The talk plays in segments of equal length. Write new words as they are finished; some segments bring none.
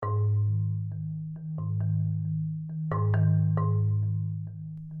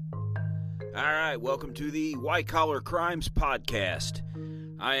All right, welcome to the White Collar Crimes Podcast.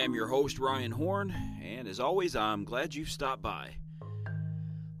 I am your host, Ryan Horn, and as always, I'm glad you've stopped by.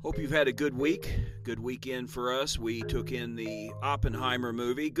 Hope you've had a good week, good weekend for us. We took in the Oppenheimer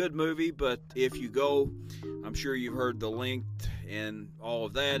movie. Good movie, but if you go, I'm sure you've heard the length and all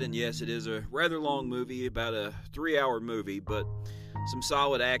of that, and yes, it is a rather long movie, about a 3-hour movie, but some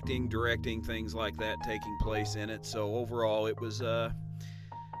solid acting, directing, things like that taking place in it. So overall, it was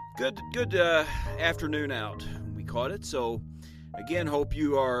good afternoon out when we caught it. So again, hope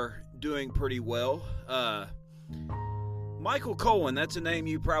you are doing pretty well. Michael Cohen, that's a name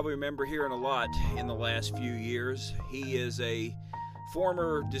you probably remember hearing a lot in the last few years. He is a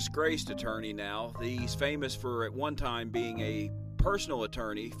former disgraced attorney now. He's famous for at one time being a personal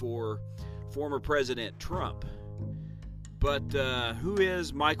attorney for former President Trump. But who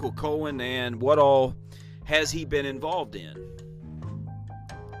is Michael Cohen and what all has he been involved in?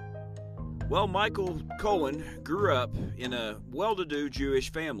 Well, Michael Cohen grew up in a well-to-do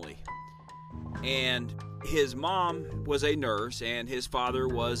Jewish family, and his mom was a nurse and his father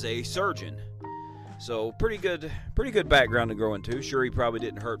was a surgeon. So pretty good background to grow into. Sure, he probably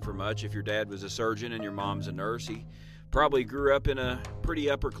didn't hurt for much if your dad was a surgeon and your mom's a nurse. He probably grew up in a pretty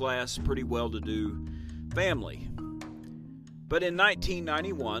upper class, pretty well-to-do family. But in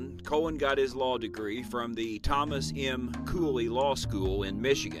 1991, Cohen got his law degree from the Thomas M. Cooley Law School in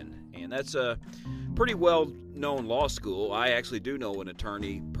Michigan. And that's a pretty well-known law school. I actually do know an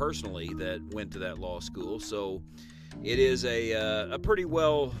attorney personally that went to that law school. So it is a pretty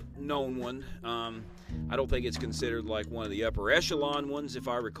well-known one. I don't think it's considered like one of the upper echelon ones, if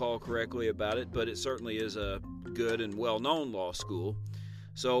I recall correctly about it. But it certainly is a good and well-known law school.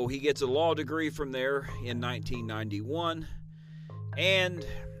 So he gets a law degree from there in 1991. And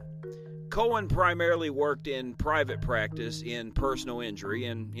Cohen primarily worked in private practice in personal injury,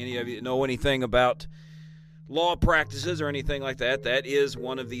 and any of you know anything about law practices or anything like that, that is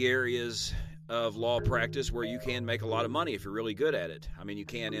one of the areas of law practice where you can make a lot of money if you're really good at it. I mean, you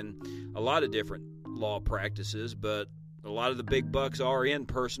can in a lot of different law practices, but a lot of the big bucks are in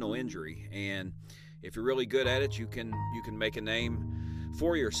personal injury, and if you're really good at it, you can make a name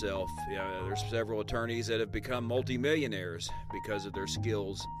for yourself. There's several attorneys that have become multimillionaires because of their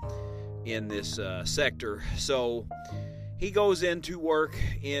skills in this sector. So he goes into work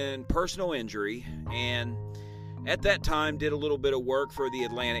in personal injury, and at that time did a little bit of work for the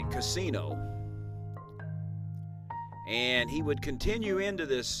Atlantic Casino. And he would continue into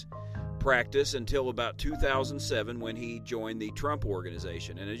this practice until about 2007 when he joined the Trump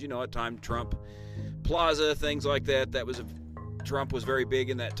organization. And as you know, at the time, Trump Plaza, things like that, Trump was very big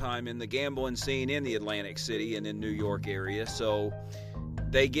in that time in the gambling scene in the Atlantic City and in New York area. So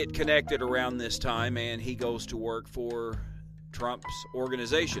they get connected around this time, and he goes to work for Trump's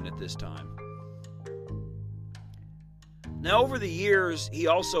organization at this time. Now, over the years, he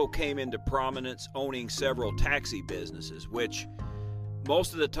also came into prominence owning several taxi businesses, which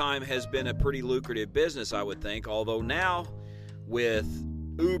most of the time has been a pretty lucrative business, I would think, although now with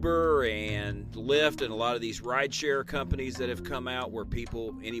Uber and Lyft and a lot of these rideshare companies that have come out where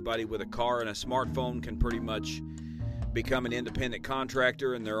anybody with a car and a smartphone can pretty much become an independent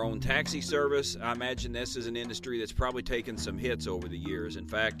contractor in their own taxi service. I imagine this is an industry that's probably taken some hits over the years. In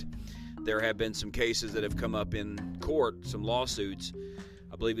fact, there have been some cases that have come up in court, some lawsuits.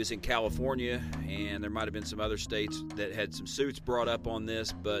 I believe it's in California, and there might have been some other states that had some suits brought up on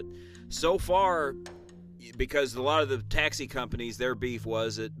this. But so far, because a lot of the taxi companies, their beef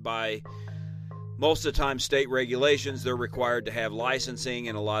was that by most of the time state regulations, they're required to have licensing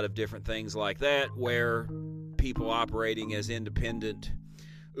and a lot of different things like that, where people operating as independent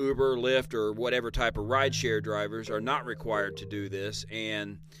Uber, Lyft, or whatever type of rideshare drivers are not required to do this,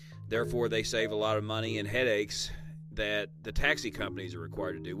 and therefore they save a lot of money and headaches that the taxi companies are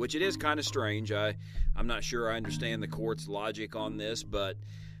required to do, which it is kind of strange. I'm not sure I understand the court's logic on this, but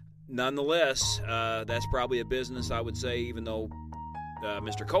nonetheless, that's probably a business, I would say, even though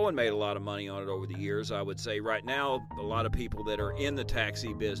Mr. Cohen made a lot of money on it over the years, I would say right now a lot of people that are in the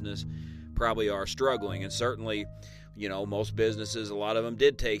taxi business probably are struggling. And certainly, most businesses, a lot of them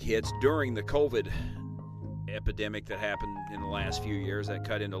did take hits during the COVID epidemic that happened in the last few years. That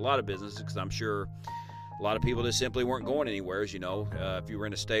cut into a lot of businesses because I'm sure a lot of people just simply weren't going anywhere. If you were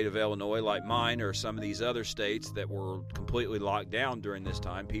in a state of Illinois like mine or some of these other states that were completely locked down during this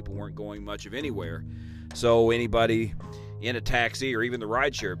time, people weren't going much of anywhere. So anybody in a taxi or even the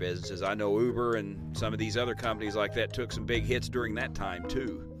rideshare businesses, I know Uber and some of these other companies like that took some big hits during that time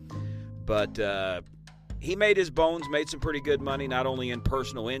too. But he made his bones, made some pretty good money, not only in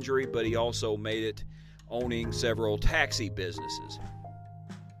personal injury, but he also made it owning several taxi businesses.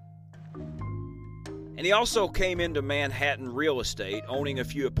 And he also came into Manhattan real estate, owning a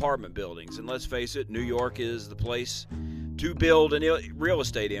few apartment buildings. And let's face it, New York is the place to build a real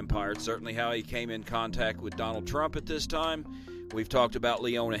estate empire. It's certainly how he came in contact with Donald Trump at this time. We've talked about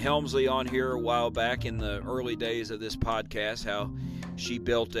Leona Helmsley on here a while back in the early days of this podcast, how she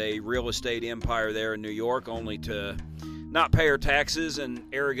built a real estate empire there in New York, only to not pay her taxes and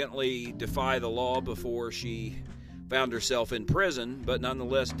arrogantly defy the law before she found herself in prison, but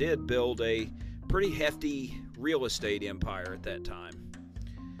nonetheless did build a pretty hefty real estate empire at that time.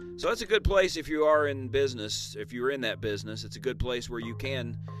 So it's a good place if you are in business. If you're in that business, it's a good place where you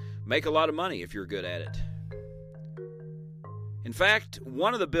can make a lot of money if you're good at it. In fact,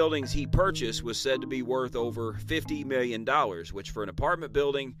 one of the buildings he purchased was said to be worth over $50 million, which for an apartment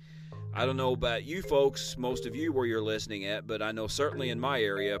building, I don't know about you folks, most of you where you're listening at, but I know certainly in my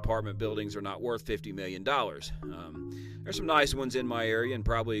area, apartment buildings are not worth $50 million. There's some nice ones in my area, and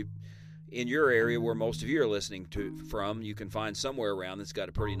probably in your area where most of you are listening from, you can find somewhere around that's got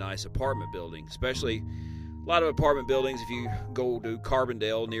a pretty nice apartment building, especially a lot of apartment buildings. If you go to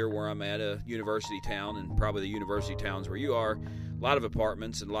Carbondale, near where I'm at, a university town, and probably the university towns where you are, a lot of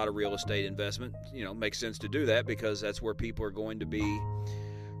apartments and a lot of real estate investment. Makes sense to do that because that's where people are going to be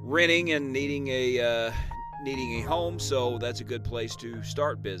renting and needing a home, so that's a good place to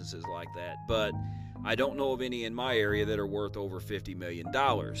start businesses like that. But I don't know of any in my area that are worth over $50 million.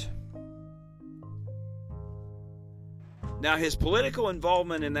 Now, his political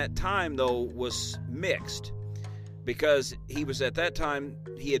involvement in that time, though, was mixed, because he was at that time,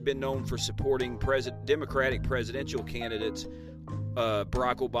 he had been known for supporting Democratic presidential candidates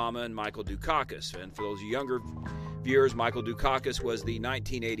Barack Obama and Michael Dukakis. And for those younger viewers, Michael Dukakis was the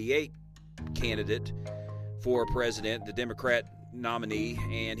 1988 candidate for president, the Democrat nominee,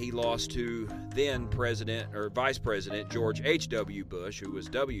 and he lost to then Vice President George H.W. Bush, who was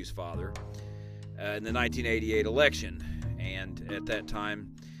W's father, in the 1988 election. And at that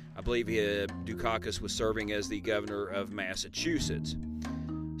time, I believe Dukakis was serving as the governor of Massachusetts.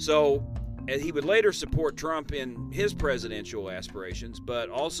 So he would later support Trump in his presidential aspirations, but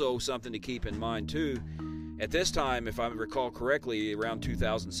also something to keep in mind, too. At this time, if I recall correctly, around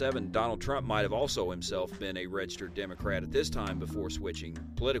 2007, Donald Trump might have also himself been a registered Democrat at this time before switching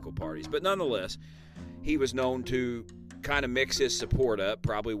political parties. But nonetheless, he was known to kind of mix his support up,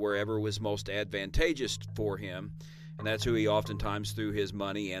 probably wherever was most advantageous for him, and that's who he oftentimes threw his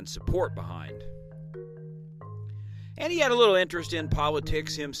money and support behind. And he had a little interest in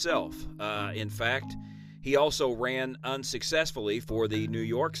politics himself. In fact, he also ran unsuccessfully for the New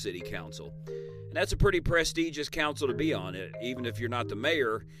York City Council. And that's a pretty prestigious council to be on. Even if you're not the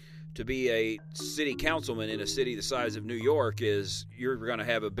mayor, to be a city councilman in a city the size of New York you're going to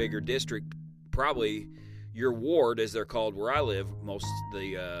have a bigger district. Probably your ward, as they're called where I live, most of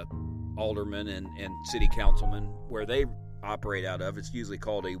the aldermen and city councilmen, where they operate out of, it's usually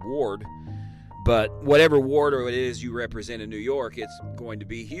called a ward. But whatever ward it is you represent in New York, it's going to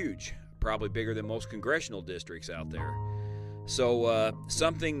be huge, probably bigger than most congressional districts out there. So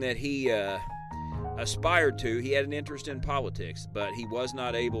something that he aspired to, he had an interest in politics, but he was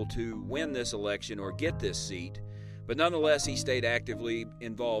not able to win this election or get this seat. But nonetheless, he stayed actively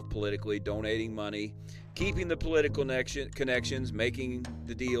involved politically, donating money, keeping the political connections, making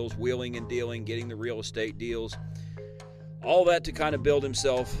the deals, wheeling and dealing, getting the real estate deals. All that to kind of build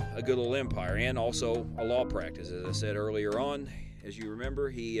himself a good little empire, and also a law practice. As I said earlier on, as you remember,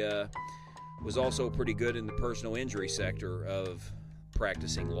 he was also pretty good in the personal injury sector of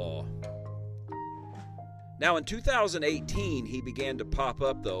practicing law. Now, in 2018, he began to pop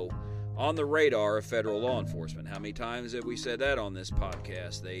up, though, on the radar of federal law enforcement. How many times have we said that on this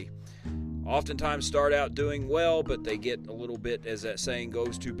podcast? They oftentimes start out doing well, but they get a little bit, as that saying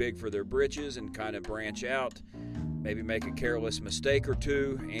goes, too big for their britches and kind of branch out. Maybe make a careless mistake or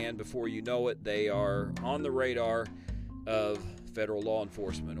two, and before you know it, they are on the radar of federal law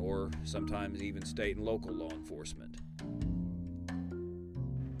enforcement, or sometimes even state and local law enforcement.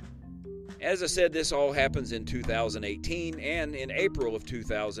 As I said, this all happens in 2018, and in April of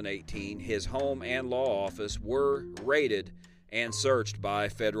 2018, his home and law office were raided and searched by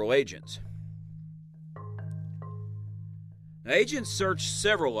federal agents. Now, agents searched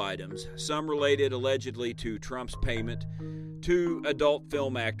several items, some related allegedly to Trump's payment to adult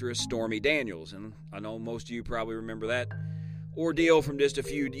film actress Stormy Daniels. And I know most of you probably remember that ordeal from just a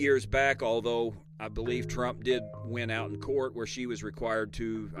few years back, although I believe Trump did win out in court where she was required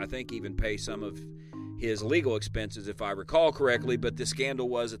to, I think, even pay some of his legal expenses, if I recall correctly. But the scandal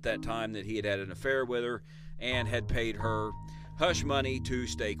was at that time that he had an affair with her and had paid her hush money to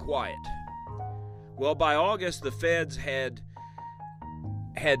stay quiet. Well, by August, the feds had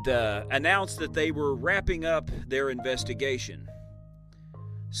had announced that they were wrapping up their investigation.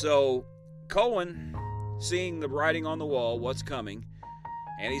 So Cohen, seeing the writing on the wall, what's coming,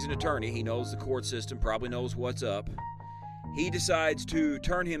 and he's an attorney, he knows the court system, probably knows what's up, he decides to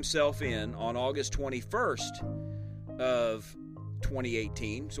turn himself in on August 21st of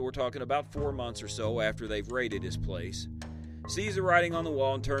 2018, so we're talking about 4 months or so after they've raided his place, sees the writing on the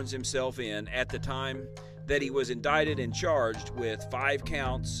wall and turns himself in at the time that he was indicted and charged with 5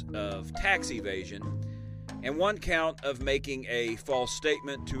 counts of tax evasion and 1 count of making a false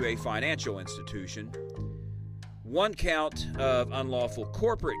statement to a financial institution, 1 count of unlawful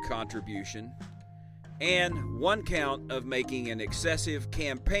corporate contribution, and 1 count of making an excessive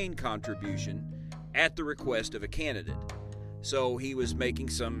campaign contribution at the request of a candidate. So he was making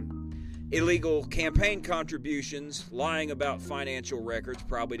some illegal campaign contributions, lying about financial records,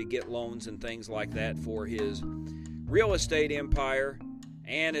 probably to get loans and things like that for his real estate empire.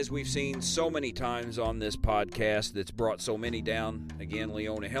 And as we've seen so many times on this podcast that's brought so many down, again,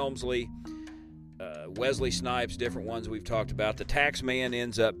 Leona Helmsley, Wesley Snipes, different ones we've talked about, the tax man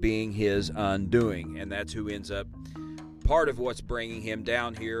ends up being his undoing. And that's who ends up, part of what's bringing him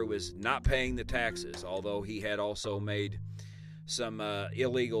down here was not paying the taxes, although he had also made some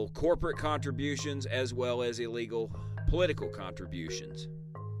illegal corporate contributions as well as illegal political contributions.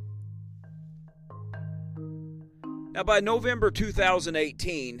 Now, by November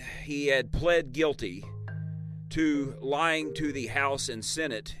 2018, he had pled guilty to lying to the House and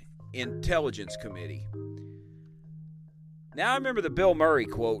Senate Intelligence Committee. Now, I remember the Bill Murray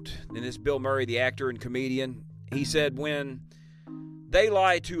quote, and this Bill Murray, the actor and comedian, he said, when they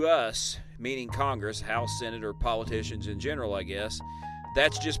lie to us, meaning Congress, House, Senate, or politicians in general, I guess,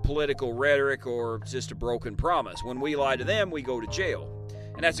 that's just political rhetoric or just a broken promise. When we lie to them, we go to jail.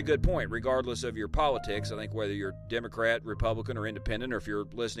 And that's a good point, regardless of your politics. I think whether you're Democrat, Republican, or Independent, or if you're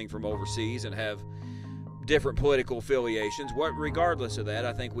listening from overseas and have different political affiliations, regardless of that,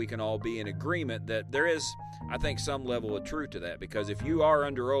 I think we can all be in agreement that there is, I think, some level of truth to that. Because if you are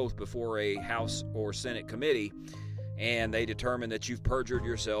under oath before a House or Senate committee and they determine that you've perjured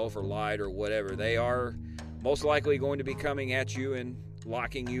yourself or lied or whatever, they are most likely going to be coming at you and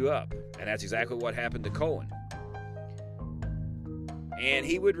locking you up. And that's exactly what happened to Cohen. And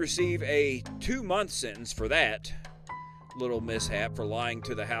he would receive a 2-month sentence for that little mishap, for lying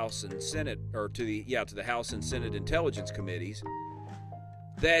to the House and Senate, or to the House and Senate Intelligence Committees,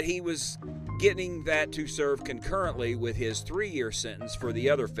 that he was getting that to serve concurrently with his 3-year sentence for the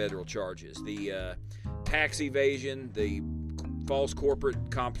other federal charges, the tax evasion, the false corporate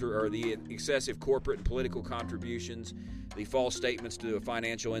or the excessive corporate and political contributions, the false statements to a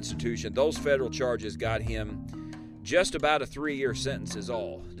financial institution. Those federal charges got him just about a 3-year sentence is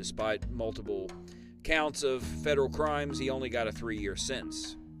all. Despite multiple counts of federal crimes, he only got a 3-year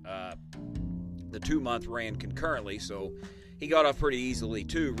sentence. The 2-month ran concurrently, so he got off pretty easily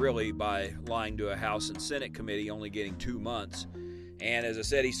too, really, by lying to a House and Senate committee, only getting 2 months. And as I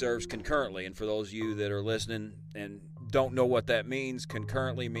said, he serves concurrently. And for those of you that are listening and don't know what that means,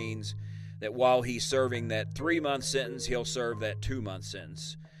 concurrently means that while he's serving that 3-month sentence, he'll serve that 2-month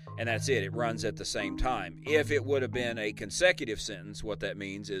sentence. And that's it. It runs at the same time. If it would have been a consecutive sentence, what that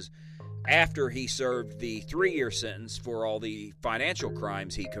means is after he served the 3-year sentence for all the financial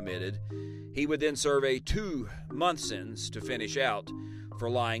crimes he committed, he would then serve a 2-month sentence to finish out for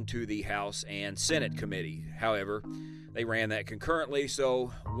lying to the House and Senate committee. However, they ran that concurrently,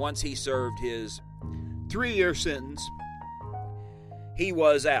 so once he served his 3-year sentence, he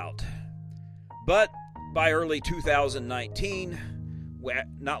was out. But by early 2019,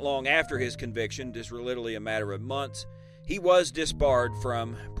 not long after his conviction, just literally a matter of months, he was disbarred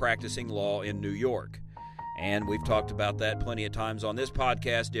from practicing law in New York. And we've talked about that plenty of times on this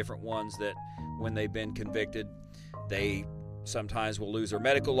podcast, different ones that when they've been convicted, they sometimes will lose their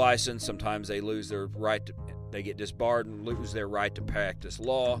medical license, sometimes they lose their right to, they get disbarred and lose their right to practice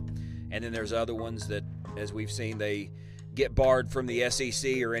law. And then there's other ones that, as we've seen, they get barred from the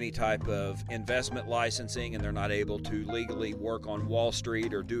SEC or any type of investment licensing, and they're not able to legally work on Wall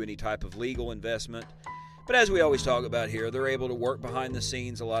Street or do any type of legal investment. But as we always talk about here, they're able to work behind the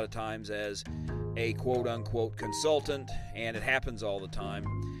scenes a lot of times as a quote-unquote consultant, and it happens all the time.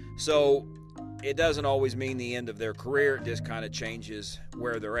 So it doesn't always mean the end of their career. It just kind of changes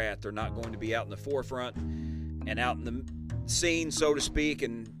where they're at. They're not going to be out in the forefront and out in the scene, so to speak,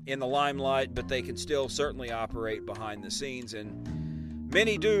 and in the limelight, but they can still certainly operate behind the scenes, and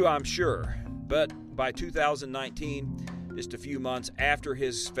many do, I'm sure. But by 2019, just a few months after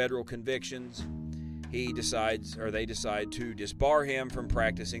his federal convictions, they decide to disbar him from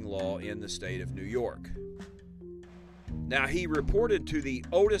practicing law in the state of New York. Now, he reported to the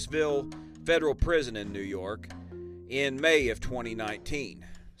Otisville Federal Prison in New York in May of 2019.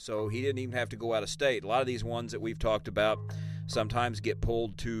 So he didn't even have to go out of state. A lot of these ones that we've talked about sometimes get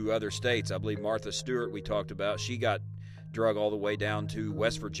pulled to other states. I believe Martha Stewart, we talked about, she got drug all the way down to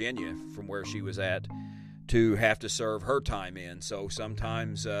West Virginia from where she was at to have to serve her time in. So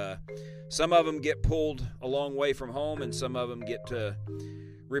sometimes some of them get pulled a long way from home, and some of them get to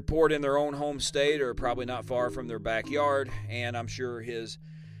report in their own home state or probably not far from their backyard. And I'm sure his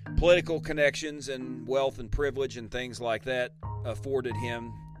political connections and wealth and privilege and things like that afforded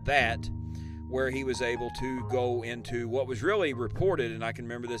him that, where he was able to go into what was really reported, and I can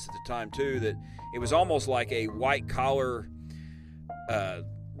remember this at the time too, that it was almost like a white-collar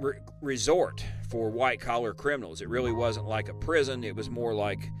resort for white-collar criminals. It really wasn't like a prison. It was more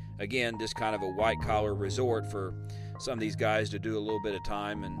like, again, just kind of a white-collar resort for some of these guys to do a little bit of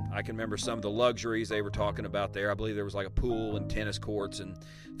time. And I can remember some of the luxuries they were talking about there. I believe there was like a pool and tennis courts and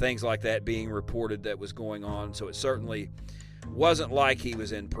things like that being reported that was going on. So it certainly wasn't like he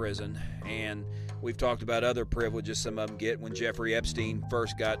was in prison. And we've talked about other privileges some of them get. When Jeffrey Epstein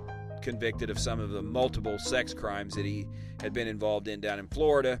first got convicted of some of the multiple sex crimes that he had been involved in down in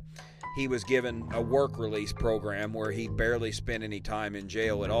Florida, he was given a work release program where he barely spent any time in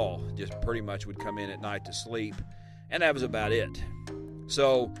jail at all. Just pretty much would come in at night to sleep, and that was about it.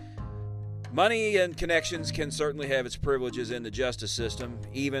 So money and connections can certainly have its privileges in the justice system,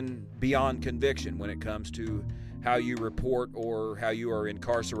 even beyond conviction, when it comes to how you report or how you are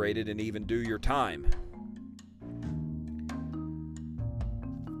incarcerated and even do your time.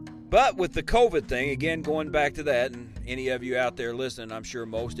 But with the COVID thing, again, going back to that, and any of you out there listening, I'm sure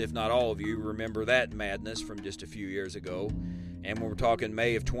most, if not all of you, remember that madness from just a few years ago. And when we're talking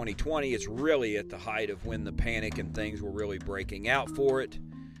May of 2020, it's really at the height of when the panic and things were really breaking out for it.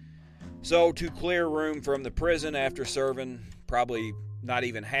 So to clear room from the prison after serving probably not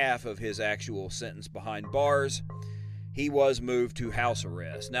even half of his actual sentence behind bars, he was moved to house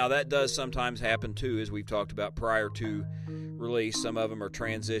arrest. Now, that does sometimes happen too, as we've talked about prior to release. Some of them are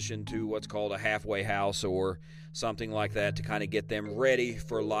transitioned to what's called a halfway house or something like that to kind of get them ready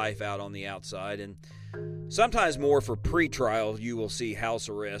for life out on the outside. And sometimes more for pretrial, you will see house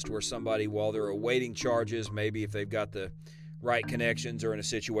arrest where somebody, while they're awaiting charges, maybe if they've got the right connections, or in a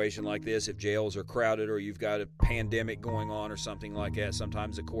situation like this, if jails are crowded or you've got a pandemic going on or something like that,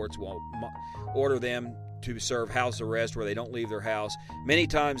 sometimes the courts will order them to serve house arrest where they don't leave their house. Many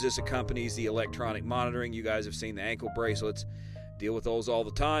times this accompanies the electronic monitoring. You guys have seen the ankle bracelets. Deal with those all the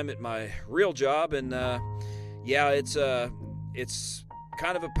time at my real job, and it's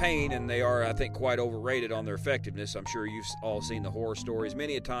kind of a pain, and they are, I think, quite overrated on their effectiveness. I'm sure you've all seen the horror stories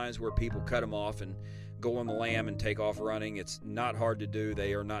many a times where people cut them off and go on the lam and take off running. It's not hard to do.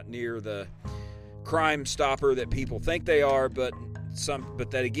 They are not near the crime stopper that people think they are, but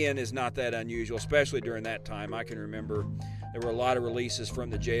that again is not that unusual, especially during that time. I can remember there were a lot of releases from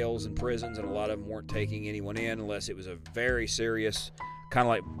the jails and prisons, and a lot of them weren't taking anyone in unless it was a very serious, kind of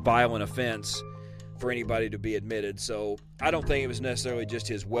like violent offense for anybody to be admitted. So I don't think it was necessarily just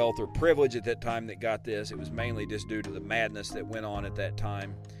his wealth or privilege at that time that got this. It was mainly just due to the madness that went on at that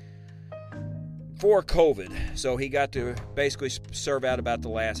time for COVID. So he got to basically serve out about the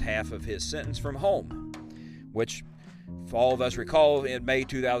last half of his sentence from home, which, if all of us recall, in May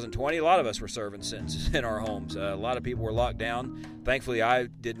 2020, a lot of us were serving sentences in our homes. A lot of people were locked down. Thankfully, I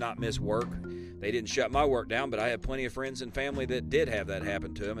did not miss work. They didn't shut my work down, but I have plenty of friends and family that did have that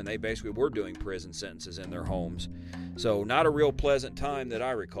happen to them, and they basically were doing prison sentences in their homes. So not a real pleasant time that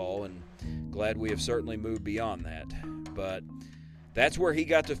I recall, and glad we have certainly moved beyond that. But that's where he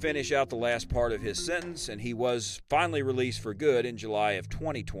got to finish out the last part of his sentence, and he was finally released for good in July of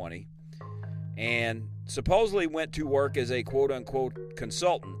 2020, and supposedly went to work as a quote-unquote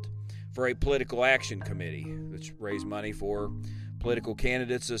consultant for a political action committee, which raised money for political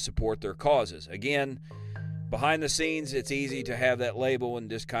candidates to support their causes. Again, behind the scenes, it's easy to have that label and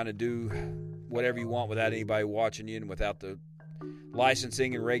just kind of do whatever you want without anybody watching you and without the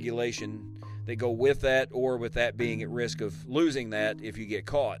licensing and regulation that go with that, or with that being at risk of losing that if you get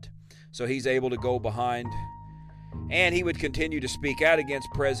caught. So he's able to go behind, and he would continue to speak out against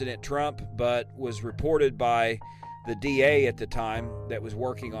President Trump, but was reported by the DA at the time that was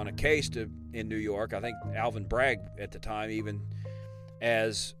working on a case in New York, I think Alvin Bragg at the time, even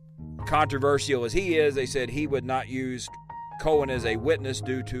as controversial as he is, they said he would not use Cohen as a witness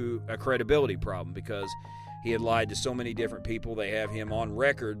due to a credibility problem because he had lied to so many different people. They have him on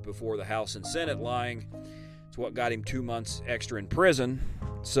record before the House and Senate lying. It's what got him 2 months extra in prison.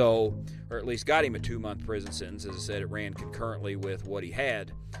 So, or at least got him a 2-month prison sentence. As I said, it ran concurrently with what he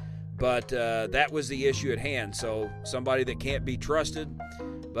had. But that was the issue at hand. So somebody that can't be trusted,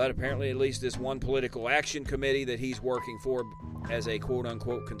 but apparently at least this one political action committee that he's working for as a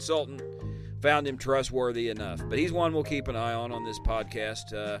quote-unquote consultant found him trustworthy enough. But he's one we'll keep an eye on this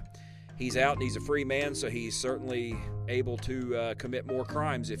podcast. He's out and he's a free man, so he's certainly able to commit more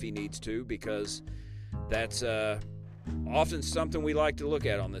crimes if he needs to, because that's often something we like to look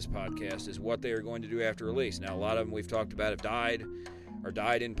at on this podcast, is what they are going to do after release. Now, a lot of them we've talked about have died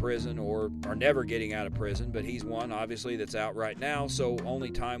in prison or are never getting out of prison, but he's one, obviously, that's out right now, so only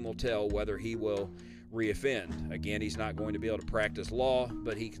time will tell whether he will reoffend. Again, he's not going to be able to practice law,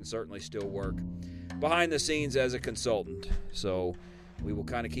 but he can certainly still work behind the scenes as a consultant. So we will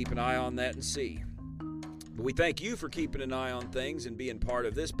kind of keep an eye on that and see. But we thank you for keeping an eye on things and being part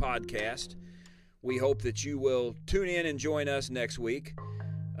of this podcast. We hope that you will tune in and join us next week.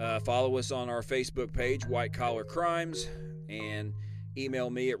 Follow us on our Facebook page, White Collar Crimes, and email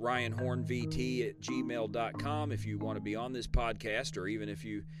me at ryanhornvt@gmail.com if you want to be on this podcast, or even if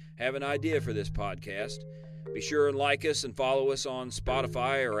you have an idea for this podcast. Be sure and like us and follow us on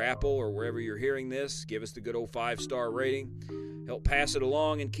Spotify or Apple or wherever you're hearing this. Give us the good old 5-star rating. Help pass it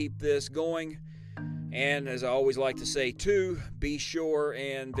along and keep this going. And as I always like to say too, be sure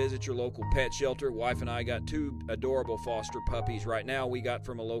and visit your local pet shelter. Wife and I got 2 adorable foster puppies right now we got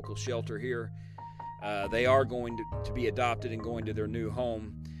from a local shelter here. They are going to be adopted and going to their new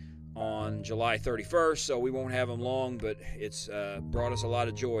home on July 31st, so we won't have them long, but it's brought us a lot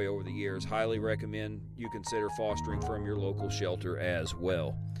of joy over the years. Highly recommend you consider fostering from your local shelter as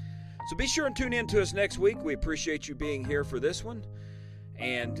well. So be sure and tune in to us next week. We appreciate you being here for this one.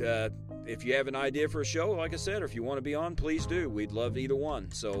 And if you have an idea for a show, like I said, or if you want to be on, please do. We'd love either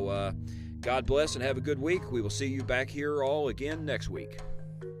one. So God bless and have a good week. We will see you back here all again next week.